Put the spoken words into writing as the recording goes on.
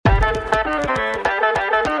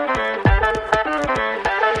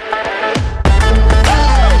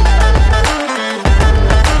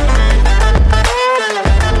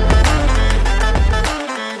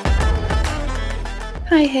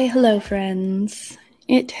Hello, friends.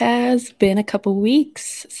 It has been a couple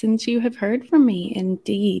weeks since you have heard from me.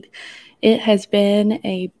 Indeed, it has been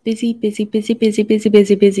a busy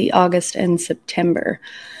August and September.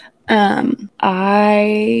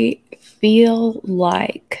 I feel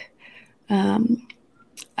like I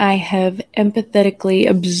have empathetically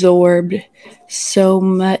absorbed so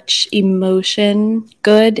much emotion,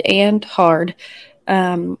 good and hard,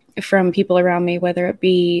 from people around me, whether it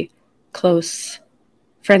be close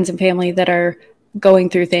friends and family that are going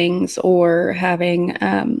through things or having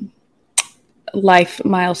life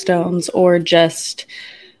milestones, or just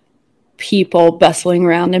people bustling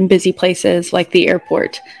around in busy places like the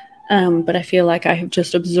airport. But I feel like I have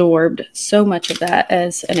just absorbed so much of that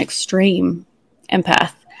as an extreme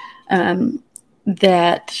empath,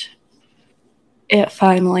 that it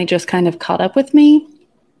finally just kind of caught up with me.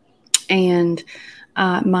 And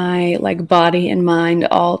my body and mind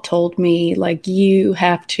all told me, you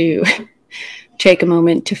have to take a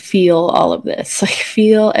moment to feel all of this,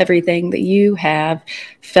 feel everything that you have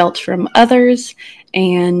felt from others,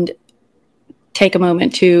 and take a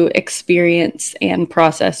moment to experience and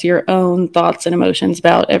process your own thoughts and emotions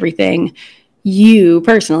about everything you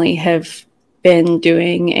personally have been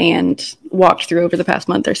doing and walked through over the past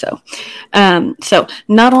month or so. So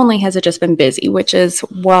not only has it just been busy, which is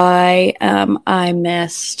why I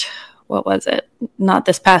missed, what was it? Not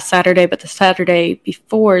this past Saturday, but the Saturday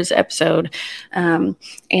before's episode. And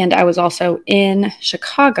I was also in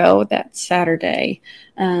Chicago that Saturday.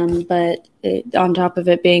 But on top of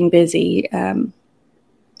it being busy,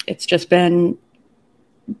 it's just been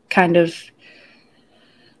kind of,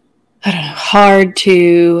 hard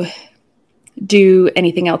to do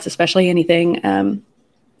anything else, especially anything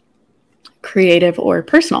creative or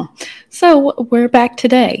personal. So we're back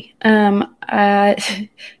today.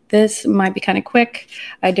 This might be kind of quick.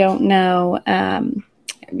 I don't know. I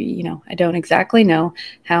don't exactly know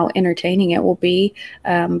how entertaining it will be,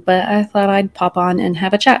 but I thought I'd pop on and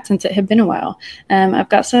have a chat since it had been a while. I've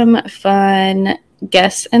got some fun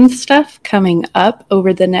guests and stuff coming up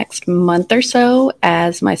over the next month or so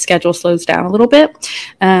as my schedule slows down a little bit.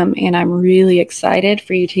 And I'm really excited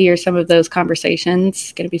for you to hear some of those conversations.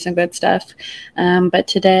 It's going to be some good stuff. But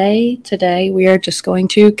today we are just going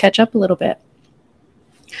to catch up a little bit.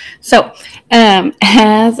 So,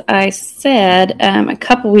 as I said, a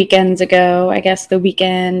couple weekends ago, I guess the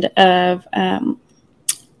weekend of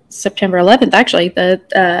September 11th, actually, the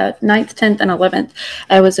 9th, 10th, and 11th,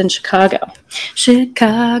 I was in Chicago,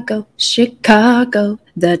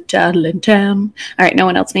 the darling town. All right, no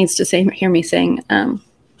one else needs to hear me sing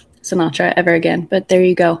Sinatra ever again, but there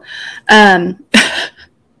you go.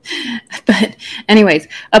 But anyways,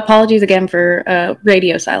 apologies again for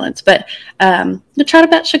radio silence, but we'll chat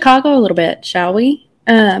about Chicago a little bit, shall we?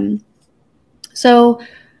 So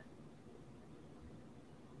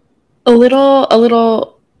we'll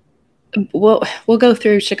go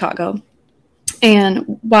through Chicago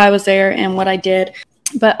and why I was there and what I did.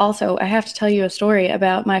 But also, I have to tell you a story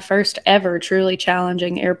about my first ever truly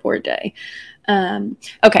challenging airport day.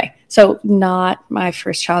 Okay, so not my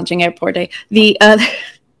first challenging airport day. The other...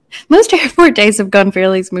 Most airport days have gone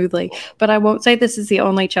fairly smoothly, but I won't say this is the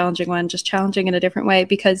only challenging one, just challenging in a different way,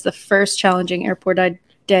 because the first challenging airport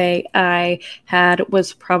day I had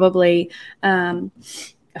was probably, I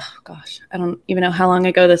don't even know how long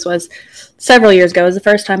ago this was. Several years ago. It was the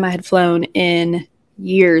first time I had flown in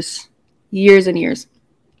years and years.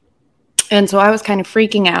 And so I was kind of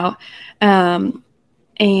freaking out,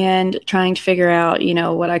 and trying to figure out,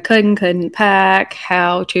 what I could and couldn't pack,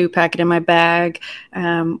 how to pack it in my bag,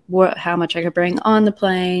 how much I could bring on the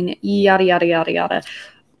plane, yada, yada, yada, yada.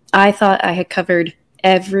 I thought I had covered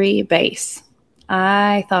every base.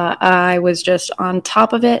 I thought I was just on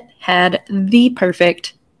top of it, had the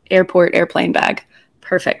perfect airplane bag.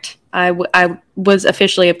 Perfect. I was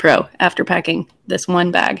officially a pro after packing this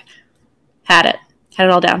one bag. Had it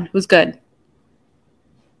all down. It was good.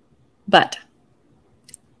 But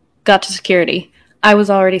got to security. I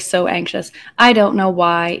was already so anxious. I don't know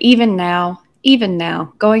why. Even now,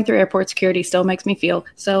 going through airport security still makes me feel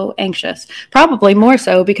so anxious. Probably more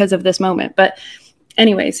so because of this moment. But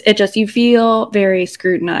anyways, you feel very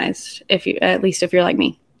scrutinized, at least if you're like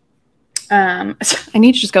me. I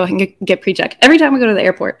need to just go ahead and get pre-check. Every time we go to the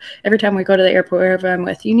airport, wherever I'm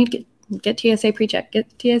with, you need to get TSA pre-check.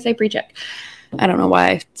 Get TSA pre-check. I don't know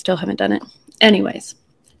why I still haven't done it. Anyways,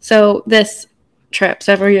 so this trip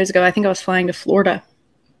several years ago, I think I was flying to Florida.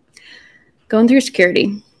 Going through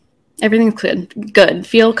security. Everything's good.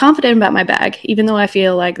 Feel confident about my bag, even though I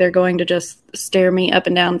feel like they're going to just stare me up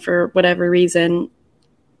and down for whatever reason.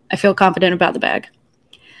 I feel confident about the bag.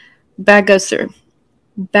 Bag goes through.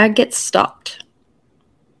 Bag gets stopped.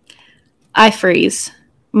 I freeze.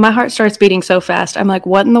 My heart starts beating so fast. I'm like,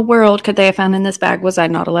 what in the world could they have found in this bag? Was I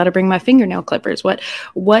not allowed to bring my fingernail clippers?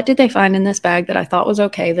 What did they find in this bag that I thought was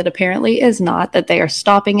okay that apparently is not, that they are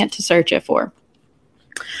stopping it to search it for?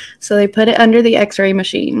 So they put it under the x-ray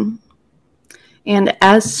machine. And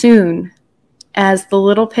as soon as the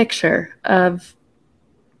little picture of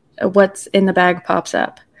what's in the bag pops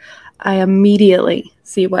up, I immediately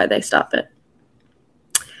see why they stop it.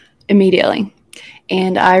 Immediately.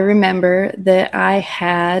 And I remember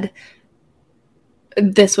that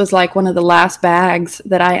this was like one of the last bags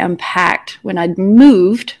that I unpacked when I'd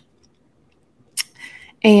moved.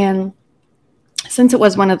 And since it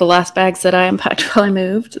was one of the last bags that I unpacked while I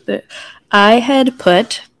moved, I had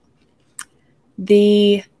put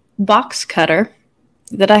the box cutter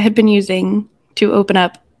that I had been using to open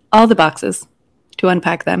up all the boxes to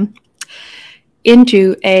unpack them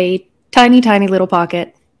into a tiny, tiny little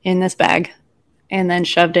pocket in this bag, and then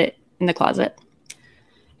shoved it in the closet.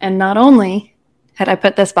 And not only had I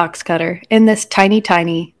put this box cutter in this tiny,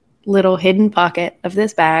 tiny little hidden pocket of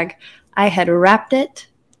this bag, I had wrapped it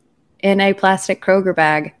in a plastic Kroger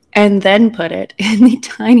bag and then put it in the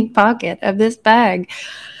tiny pocket of this bag.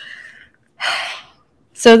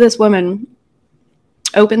 So this woman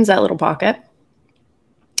opens that little pocket,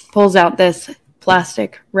 pulls out this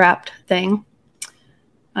plastic wrapped thing,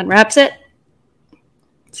 unwraps it,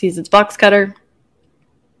 sees its box cutter,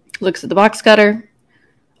 looks at the box cutter,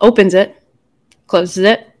 opens it, closes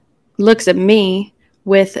it, looks at me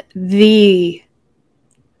with the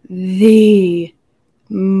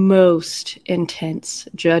most intense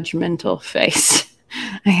judgmental face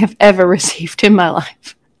I have ever received in my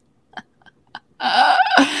life.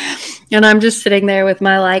 And I'm just sitting there with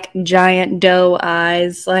my like giant doe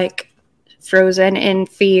eyes, like frozen in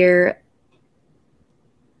fear.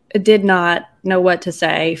 Did not know what to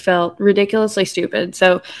say, felt ridiculously stupid.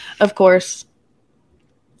 So, of course,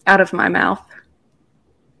 out of my mouth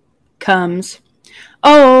comes,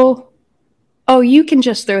 oh, you can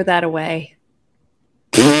just throw that away.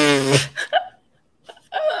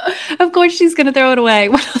 Of course she's going to throw it away.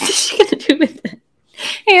 What else is she going to do with it?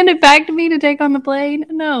 Hand it back to me to take on the plane?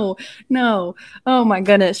 No. Oh my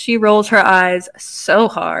goodness. She rolls her eyes so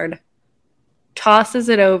hard, tosses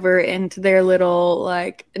it over into their little,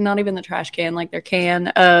 like, not even the trash can, like their can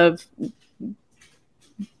of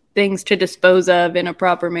things to dispose of in a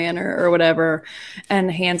proper manner or whatever,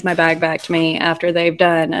 and hands my bag back to me after they've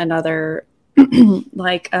done another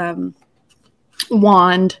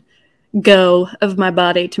wand go of my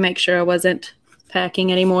body to make sure I wasn't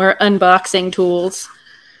packing any more unboxing tools.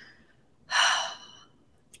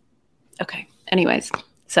 Okay. Anyways,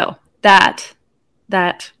 so that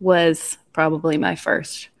was probably my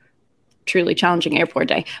first truly challenging airport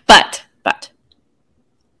day. But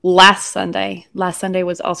last Sunday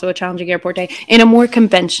was also a challenging airport day in a more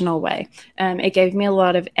conventional way. It gave me a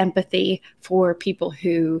lot of empathy for people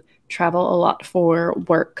who travel a lot for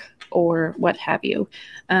work or what have you.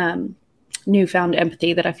 Newfound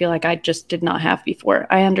empathy that I feel like I just did not have before.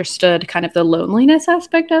 I understood kind of the loneliness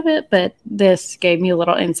aspect of it, but this gave me a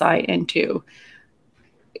little insight into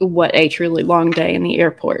what a truly long day in the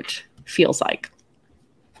airport feels like.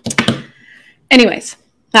 Anyways,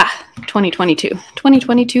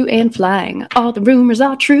 2022 and flying. All the rumors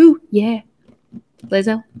are true. Yeah.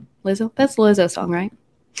 Lizzo. That's the Lizzo song, right?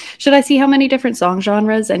 Should I see how many different song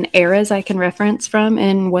genres and eras I can reference from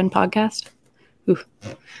in one podcast? Ooh.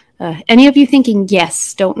 Any of you thinking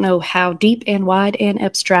yes don't know how deep and wide and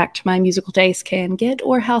abstract my musical taste can get,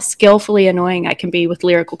 or how skillfully annoying I can be with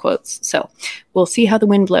lyrical quotes. So we'll see how the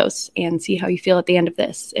wind blows and see how you feel at the end of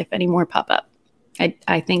this, if any more pop up.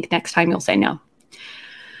 I think next time you'll say no.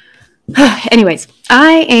 Anyways,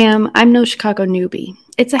 I'm no Chicago newbie.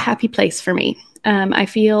 It's a happy place for me. I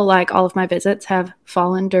feel like all of my visits have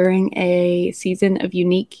fallen during a season of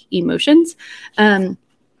unique emotions.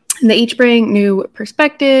 They each bring new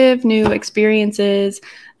perspective, new experiences,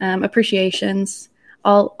 appreciations.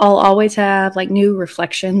 I'll always have like new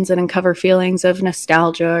reflections and uncover feelings of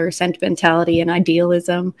nostalgia or sentimentality and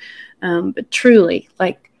idealism. But truly,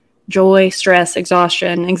 like joy, stress,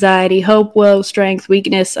 exhaustion, anxiety, hope, woe, strength,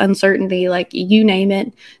 weakness, uncertainty, like you name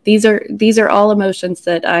it. These are all emotions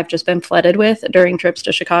that I've just been flooded with during trips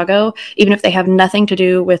to Chicago, even if they have nothing to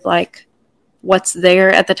do with like what's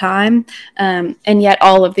there at the time. And yet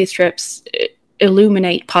all of these trips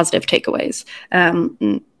illuminate positive takeaways.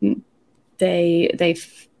 They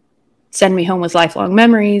send me home with lifelong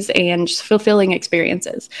memories and just fulfilling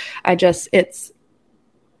experiences.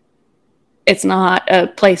 It's not a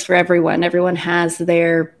place for everyone. Everyone has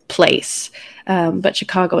their place. But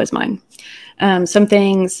Chicago is mine. Some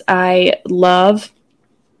things I love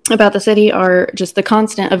about the city are just the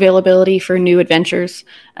constant availability for new adventures,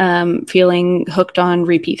 feeling hooked on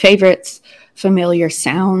repeat favorites, familiar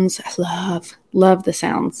sounds. I love the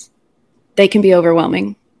sounds. They can be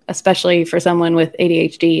overwhelming, especially for someone with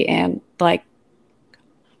ADHD and like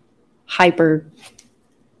hyper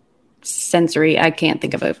sensory. I can't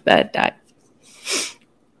think of it, but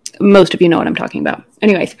most of you know what I'm talking about.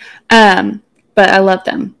 Anyways, but I love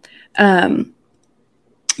them.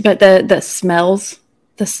 But the smells,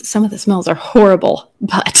 some of the smells are horrible,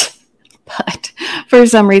 but for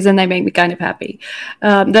some reason they make me kind of happy.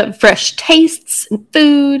 The fresh tastes and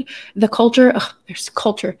food, the culture. There's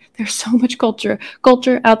culture. There's so much culture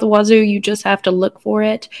out the wazoo. You just have to look for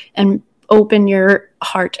it and open your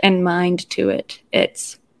heart and mind to it.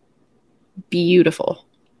 It's beautiful.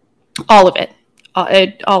 All of it.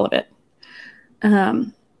 All of it.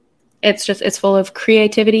 It's full of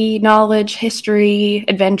creativity, knowledge, history,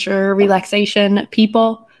 adventure, relaxation,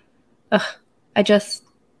 people. I just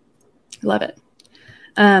love it.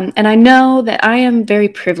 And I know that I am very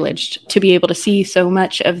privileged to be able to see so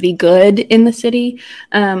much of the good in the city.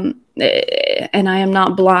 And I am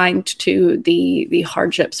not blind to the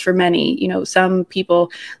hardships for many. You know, some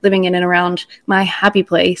people living in and around my happy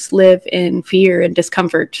place live in fear and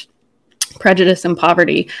discomfort, prejudice, and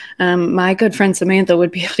poverty. My good friend Samantha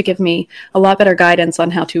would be able to give me a lot better guidance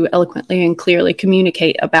on how to eloquently and clearly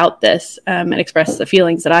communicate about this, and express the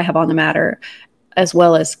feelings that I have on the matter, as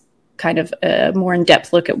well as kind of a more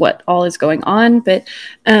in-depth look at what all is going on. But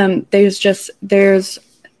there's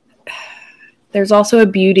also a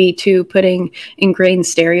beauty to putting ingrained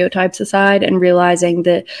stereotypes aside and realizing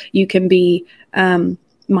that you can be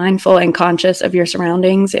mindful and conscious of your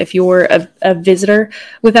surroundings if you're a visitor,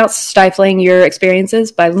 without stifling your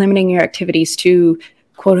experiences by limiting your activities to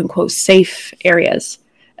quote unquote safe areas.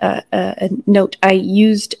 Note, I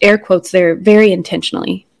used air quotes there very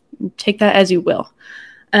intentionally. Take that as you will.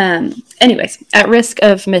 Anyways, at risk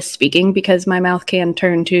of misspeaking, because my mouth can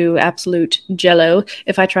turn to absolute jello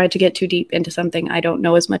if I try to get too deep into something I don't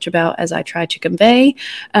know as much about as I try to convey,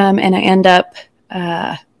 and I end up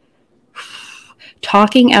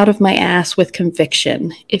talking out of my ass with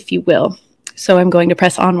conviction, if you will. So I'm going to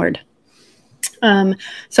press onward.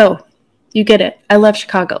 So you get it. I love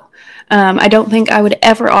Chicago. I don't think I would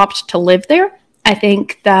ever opt to live there. I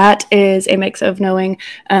think that is a mix of knowing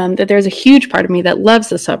that there's a huge part of me that loves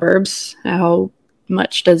the suburbs. How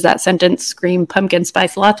much does that sentence scream pumpkin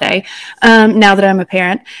spice latte now that I'm a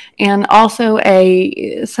parent? And also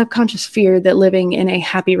a subconscious fear that living in a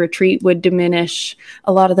happy retreat would diminish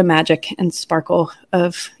a lot of the magic and sparkle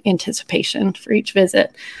of anticipation for each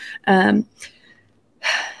visit.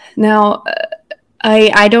 Now,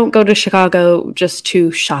 I don't go to Chicago just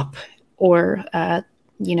to shop or,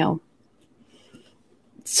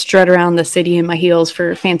 strut around the city in my heels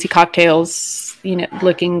for fancy cocktails,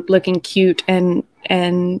 looking cute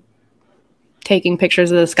and taking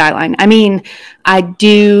pictures of the skyline. I mean, I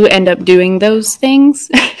do end up doing those things,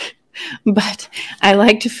 but I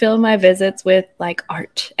like to fill my visits with like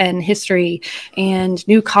art and history and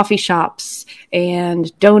new coffee shops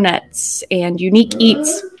and donuts and unique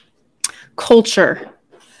eats, culture,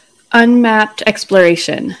 unmapped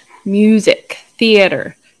exploration, music,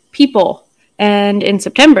 theater, people, and in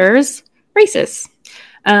September's races.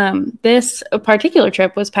 This particular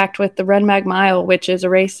trip was packed with the Run Mag Mile, which is a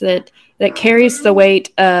race that carries the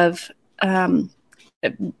weight of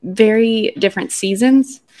very different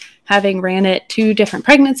seasons, having ran it 2 different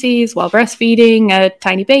pregnancies while breastfeeding a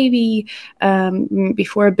tiny baby,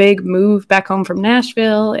 before a big move back home from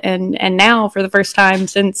Nashville, and now for the first time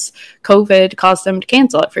since COVID caused them to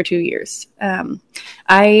cancel it for 2 years.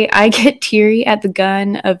 I get teary at the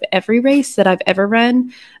gun of every race that I've ever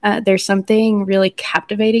run. There's something really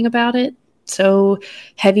captivating about it, so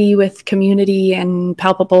heavy with community and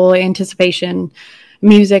palpable anticipation,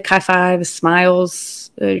 music, high fives,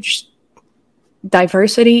 smiles, just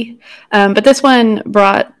diversity. But this one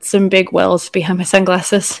brought some big wells behind my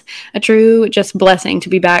sunglasses. A true just blessing to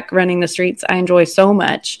be back running the streets I enjoy so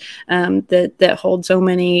much, that hold so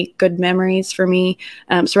many good memories for me,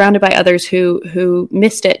 surrounded by others who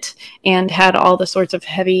missed it and had all the sorts of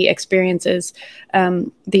heavy experiences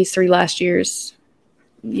these 3 last years,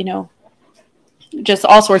 just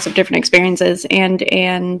all sorts of different experiences and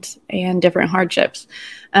different hardships.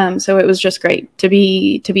 So it was just great to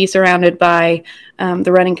be surrounded by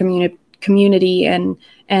the running community and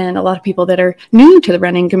a lot of people that are new to the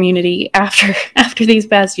running community after these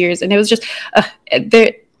past years. And it was just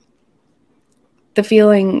the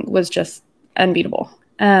feeling was just unbeatable.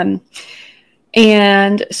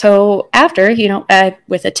 And so after,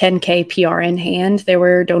 with a 10K PR in hand, there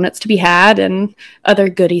were donuts to be had and other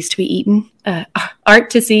goodies to be eaten, art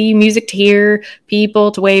to see, music to hear,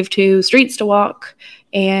 people to wave to, streets to walk,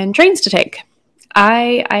 and trains to take.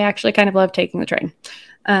 I actually kind of love taking the train.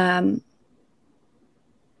 Can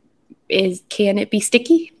it be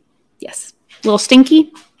sticky? Yes. A little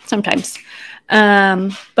stinky? Sometimes.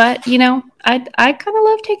 But I kind of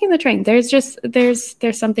love taking the train.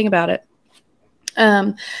 There's something about it.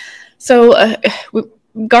 So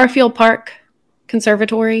Garfield Park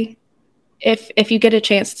Conservatory, if you get a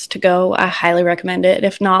chance to go, I highly recommend it.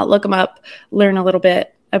 If not, look them up, learn a little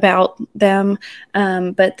bit about them.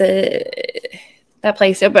 But that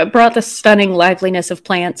place, it brought the stunning liveliness of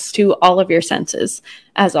plants to all of your senses,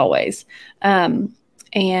 as always. And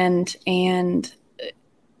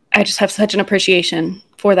I just have such an appreciation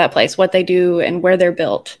for that place, what they do and where they're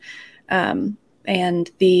built. And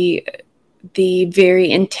the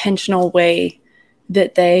very intentional way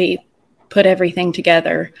that they put everything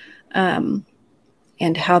together, and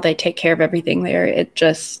how they take care of everything there.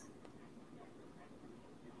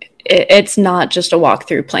 It's not just a walk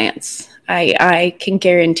through plants. I can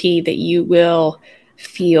guarantee that you will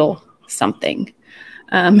feel something.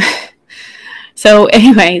 So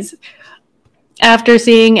anyways, after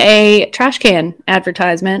seeing a trash can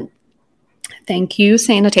advertisement, thank you,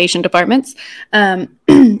 sanitation departments,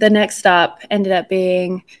 the next stop ended up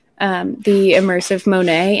being the immersive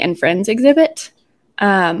Monet and Friends exhibit.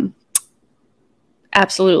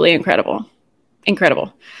 Absolutely incredible.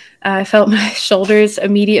 I felt my shoulders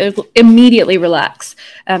immediately relax,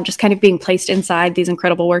 just kind of being placed inside these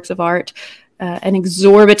incredible works of art, an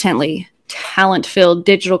exorbitantly talent-filled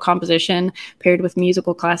digital composition paired with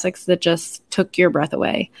musical classics that just took your breath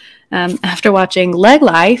away. After watching Leg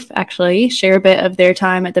Life actually share a bit of their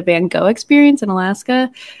time at the Van Gogh experience in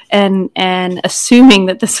Alaska, and assuming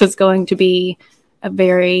that this was going to be a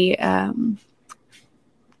very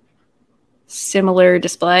similar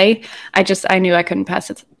display, I knew I couldn't pass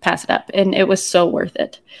it up, and it was so worth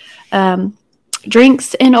it.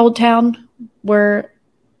 Drinks in Old Town were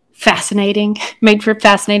fascinating, made for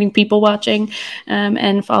fascinating people watching,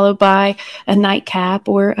 and followed by a nightcap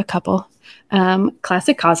or a couple.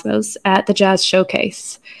 Classic Cosmos at the Jazz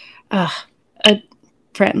Showcase.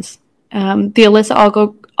 Friends. The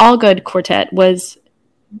Alyssa Allgood Quartet was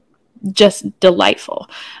just delightful.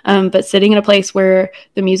 But sitting in a place where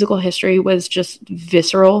the musical history was just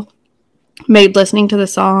visceral made listening to the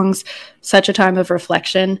songs such a time of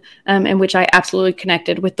reflection, in which I absolutely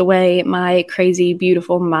connected with the way my crazy,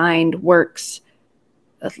 beautiful mind works,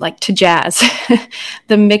 like to jazz.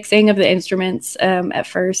 The mixing of the instruments, at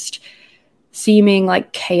first seeming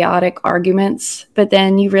like chaotic arguments, but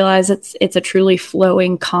then you realize it's a truly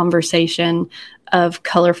flowing conversation of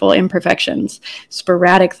colorful imperfections,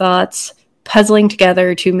 sporadic thoughts, puzzling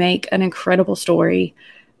together to make an incredible story.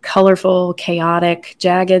 Colorful, chaotic,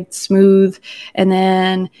 jagged, smooth. And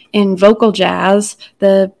then in vocal jazz,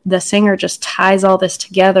 the singer just ties all this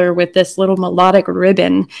together with this little melodic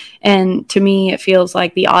ribbon. And to me, it feels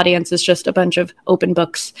like the audience is just a bunch of open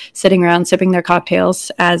books sitting around sipping their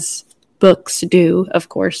cocktails, as books do, of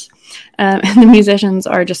course. And the musicians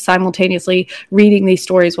are just simultaneously reading these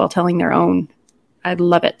stories while telling their own. I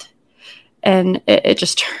love it. And it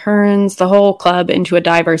just turns the whole club into a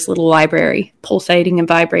diverse little library, pulsating and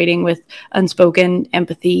vibrating with unspoken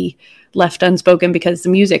empathy, left unspoken because the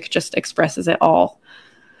music just expresses it all.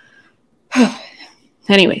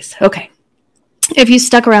 Anyways, okay. If you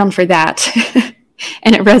stuck around for that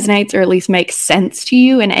and it resonates or at least makes sense to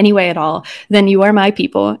you in any way at all, then you are my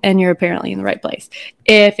people and you're apparently in the right place.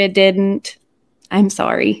 If it didn't, I'm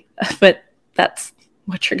sorry, but that's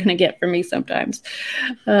what you're going to get from me sometimes.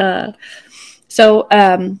 So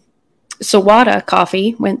Sawada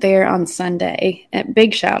Coffee went there on Sunday.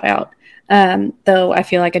 Big shout out. Though I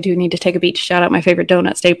feel like I do need to take a beat to shout out my favorite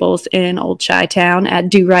donut staples in Old Chi-Town at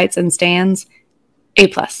Do Rights and Stands. A+.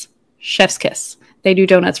 Chef's kiss. They do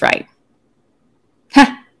donuts right.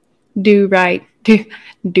 Do right.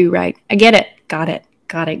 Do right. I get it. Got it.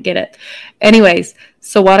 Get it. Anyways,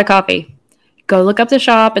 Sawada Coffee. Go look up the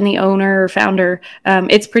shop and the owner or founder.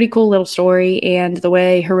 It's a pretty cool little story, and the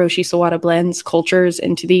way Hiroshi Sawada blends cultures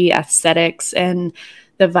into the aesthetics and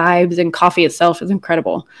the vibes and coffee itself is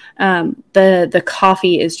incredible. The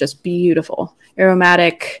coffee is just beautiful,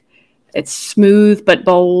 aromatic. It's smooth but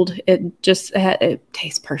bold. It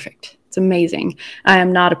tastes perfect. It's amazing. I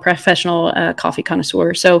am not a professional coffee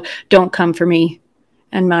connoisseur, so don't come for me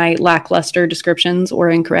and my lackluster descriptions or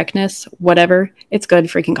incorrectness, whatever. It's good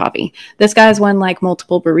freaking coffee. This guy's won like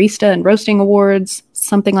multiple barista and roasting awards,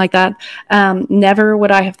 something like that. Never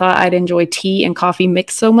would I have thought I'd enjoy tea and coffee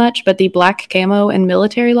mixed so much, but the black camo and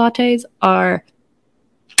military lattes are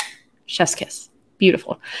chef's kiss.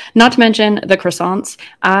 Beautiful. Not to mention the croissants.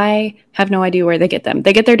 I have no idea where they get them.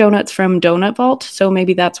 They get their donuts from Donut Vault, so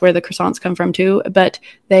maybe that's where the croissants come from too, but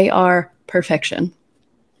they are perfection.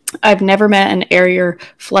 I've never met an airier,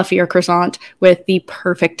 fluffier croissant with the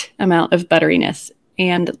perfect amount of butteriness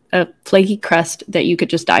and a flaky crust that you could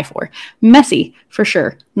just die for. Messy, for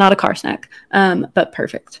sure. Not a car snack, but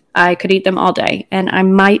perfect. I could eat them all day, and I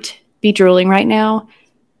might be drooling right now.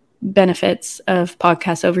 Benefits of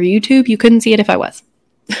podcasts over YouTube. You couldn't see it if I was.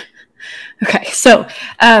 Okay, so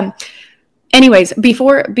anyways,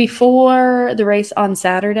 before the race on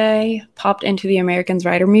Saturday, popped into the American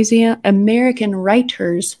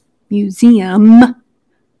Writers Museum.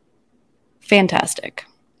 Fantastic.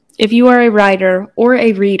 If you are a writer or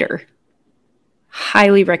a reader,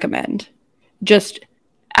 highly recommend. Just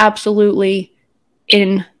absolutely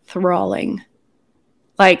enthralling.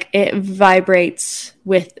 Like, it vibrates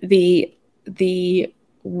with the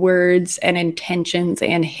words and intentions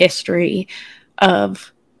and history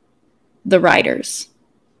of the writers.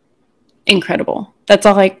 Incredible.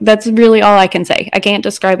 That's really all I can say. I can't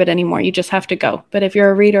describe it anymore. You just have to go. But if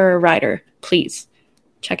you're a reader or a writer, please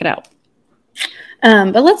check it out.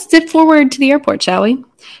 But let's zip forward to the airport, shall we?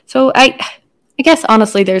 So I guess,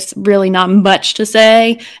 honestly, there's really not much to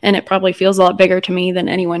say, and it probably feels a lot bigger to me than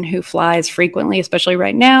anyone who flies frequently, especially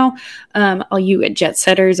right now. All you jet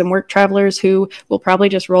setters and work travelers who will probably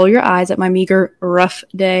just roll your eyes at my meager, rough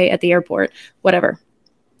day at the airport. Whatever.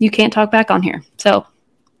 You can't talk back on here. So,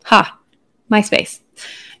 MySpace.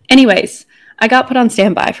 Anyways, I got put on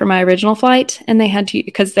standby for my original flight, and they had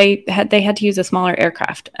to use a smaller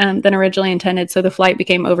aircraft than originally intended, so the flight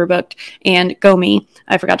became overbooked, and go me,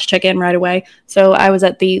 I forgot to check in right away, so I was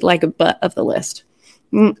at the butt of the list.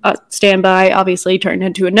 Standby obviously turned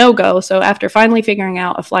into a no-go, so after finally figuring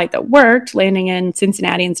out a flight that worked, landing in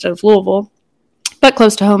Cincinnati instead of Louisville, but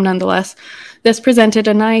close to home nonetheless, this presented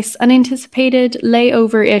a nice, unanticipated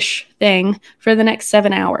layover-ish thing for the next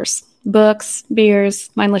 7 hours. Books, beers,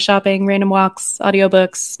 mindless shopping, random walks,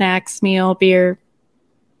 audiobooks, snacks, meal, beer,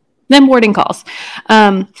 then boarding calls.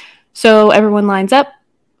 So everyone lines up,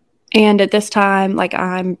 and at this time,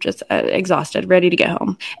 I'm just exhausted, ready to get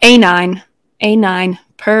home. A9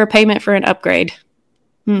 per payment for an upgrade.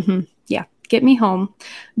 Yeah, get me home.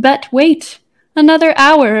 But wait, another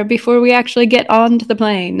hour before we actually get onto the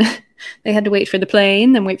plane. They had to wait for the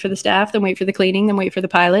plane, then wait for the staff, then wait for the cleaning, then wait for the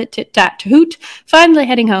pilot, tit-tat-to-hoot, finally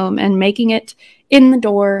heading home and making it in the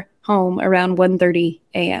door home around 1:30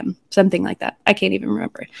 a.m., something like that. I can't even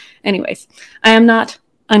remember. Anyways, I am not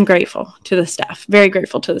ungrateful to the staff, very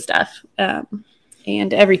grateful to the staff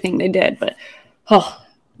and everything they did, but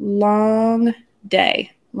long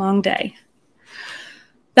day.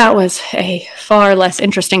 That was a far less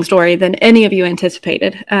interesting story than any of you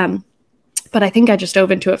anticipated. But I think I just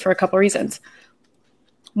dove into it for a couple reasons.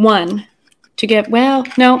 One. Okay.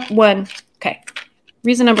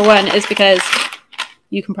 Reason number one is because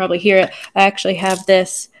you can probably hear it. I actually have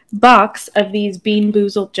this box of these Bean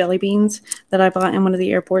Boozled jelly beans that I bought in one of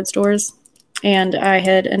the airport stores. And I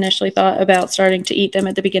had initially thought about starting to eat them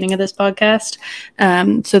at the beginning of this podcast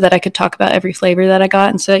so that I could talk about every flavor that I got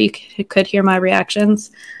and so that you could hear my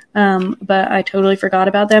reactions. But I totally forgot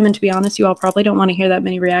about them. And to be honest, you all probably don't want to hear that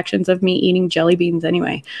many reactions of me eating jelly beans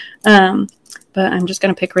anyway. But I'm just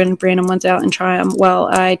going to pick random ones out and try them while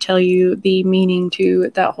I tell you the meaning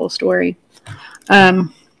to that whole story.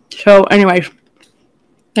 So anyways,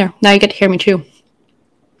 there, now you get to hear me too.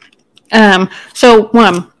 So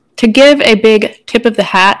one, to give a big tip of the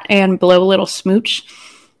hat and blow a little smooch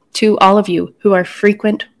to all of you who are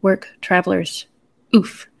frequent work travelers.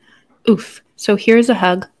 Oof. So here's a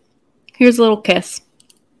hug. Here's a little kiss.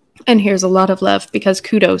 And here's a lot of love because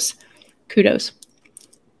kudos.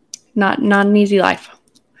 Not an easy life.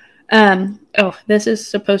 This is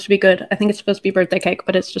supposed to be good. I think it's supposed to be birthday cake,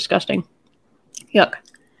 but it's disgusting. Yuck.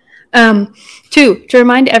 2, to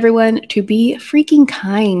remind everyone to be freaking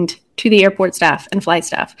kind to the airport staff and flight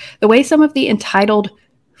staff. The way some of the entitled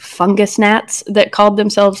fungus gnats that called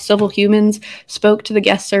themselves civil humans spoke to the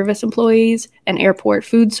guest service employees and airport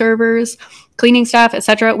food servers, cleaning staff,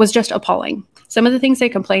 etc. was just appalling. Some of the things they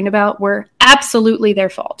complained about were absolutely their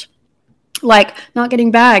fault. Like not getting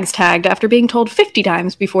bags tagged after being told 50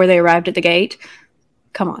 times before they arrived at the gate.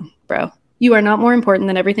 Come on, bro. You are not more important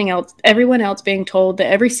than everyone else being told that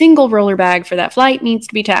every single roller bag for that flight needs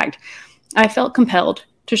to be tagged. I felt compelled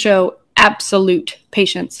to show absolute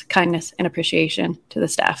patience, kindness, and appreciation to the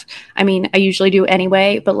staff. I mean, I usually do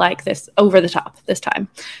anyway, but like this, over the top this time.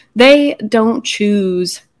 They don't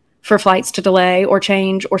choose for flights to delay or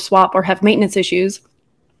change or swap or have maintenance issues.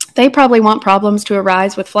 They probably want problems to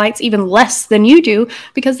arise with flights even less than you do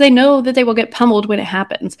because they know that they will get pummeled when it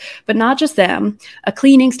happens. But not just them. A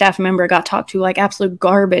cleaning staff member got talked to like absolute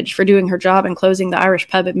garbage for doing her job and closing the Irish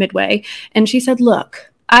pub at Midway. And she said,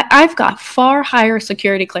 look, I've got far higher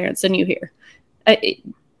security clearance than you here.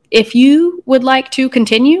 If you would like to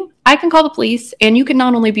continue, I can call the police and you can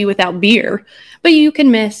not only be without beer, but you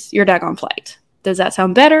can miss your daggone flight. Does that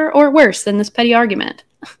sound better or worse than this petty argument?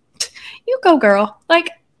 You go, girl. Like,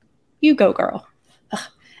 you go, girl. Ugh.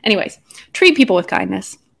 Anyways, treat people with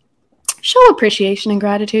kindness. Show appreciation and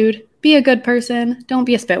gratitude. Be a good person. Don't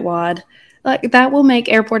be a spitwad. Like, that will make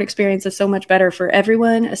airport experiences so much better for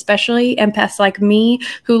everyone, especially empaths like me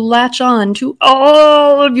who latch on to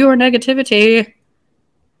all of your negativity.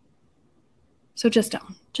 So just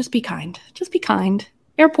don't. Just be kind. Just be kind.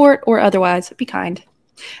 Airport or otherwise, be kind.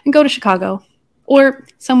 And go to Chicago. Or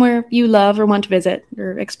somewhere you love or want to visit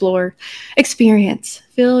or explore. Experience.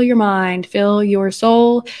 Fill your mind. Fill your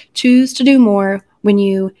soul. Choose to do more when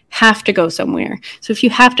you have to go somewhere. So if you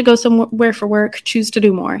have to go somewhere for work, choose to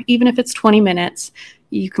do more. Even if it's 20 minutes,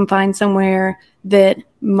 you can find somewhere that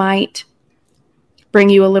might bring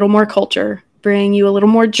you a little more culture, bring you a little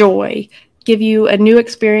more joy, give you a new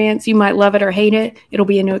experience. You might love it or hate it. It'll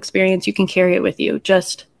be a new experience. You can carry it with you.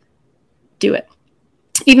 Just do it.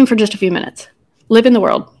 Even for just a few minutes. Live in the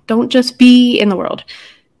world. Don't just be in the world.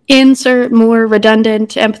 Insert more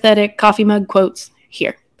redundant, empathetic coffee mug quotes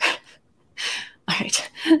here. All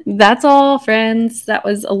right. That's all, friends. That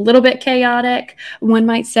was a little bit chaotic. One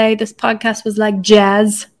might say this podcast was like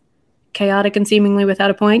jazz. Chaotic and seemingly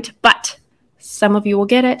without a point. But some of you will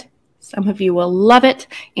get it. Some of you will love it.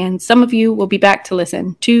 And some of you will be back to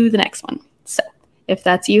listen to the next one. So if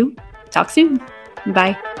that's you, talk soon.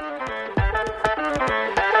 Bye.